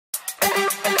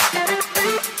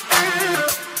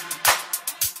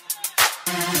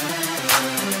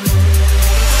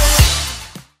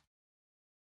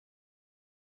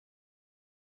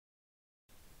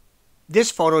This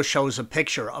photo shows a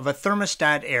picture of a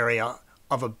thermostat area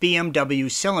of a BMW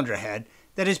cylinder head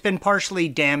that has been partially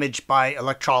damaged by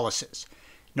electrolysis.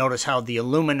 Notice how the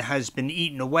aluminum has been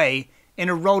eaten away and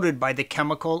eroded by the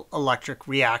chemical-electric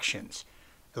reactions.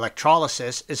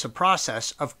 Electrolysis is a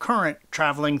process of current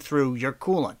traveling through your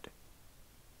coolant.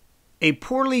 A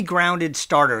poorly grounded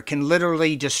starter can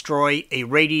literally destroy a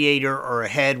radiator or a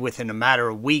head within a matter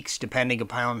of weeks, depending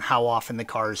upon how often the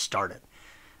car is started.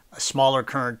 A smaller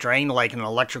current drain, like an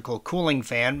electrical cooling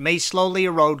fan, may slowly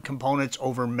erode components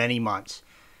over many months.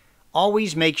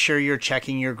 Always make sure you're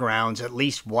checking your grounds at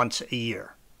least once a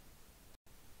year.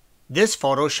 This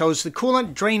photo shows the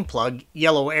coolant drain plug,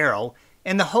 yellow arrow,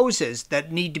 and the hoses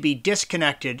that need to be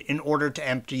disconnected in order to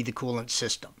empty the coolant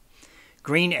system.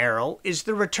 Green arrow is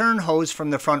the return hose from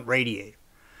the front radiator.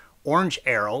 Orange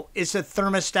arrow is the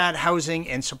thermostat housing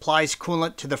and supplies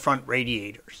coolant to the front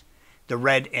radiators. The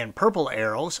red and purple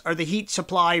arrows are the heat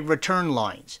supply return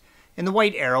lines, and the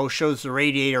white arrow shows the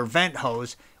radiator vent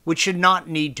hose, which should not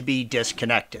need to be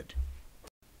disconnected.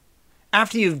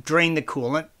 After you've drained the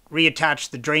coolant,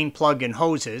 reattached the drain plug and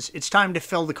hoses, it's time to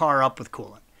fill the car up with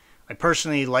coolant. I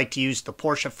personally like to use the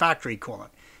Porsche factory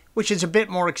coolant, which is a bit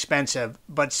more expensive,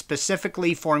 but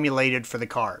specifically formulated for the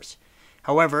cars.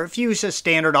 However, if you use a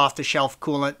standard off-the-shelf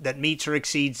coolant that meets or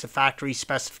exceeds the factory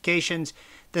specifications,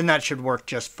 then that should work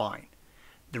just fine.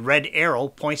 The red arrow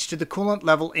points to the coolant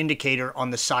level indicator on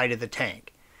the side of the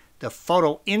tank. The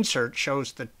photo insert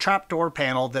shows the trapdoor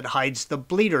panel that hides the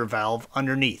bleeder valve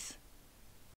underneath.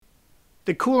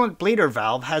 The coolant bleeder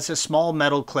valve has a small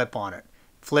metal clip on it.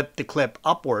 Flip the clip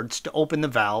upwards to open the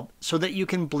valve so that you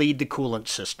can bleed the coolant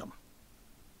system.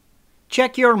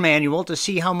 Check your manual to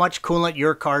see how much coolant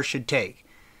your car should take.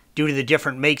 Due to the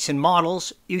different makes and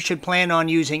models, you should plan on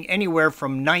using anywhere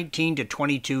from 19 to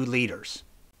 22 liters.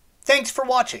 Thanks for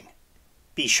watching.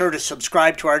 Be sure to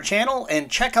subscribe to our channel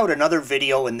and check out another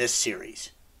video in this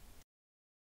series.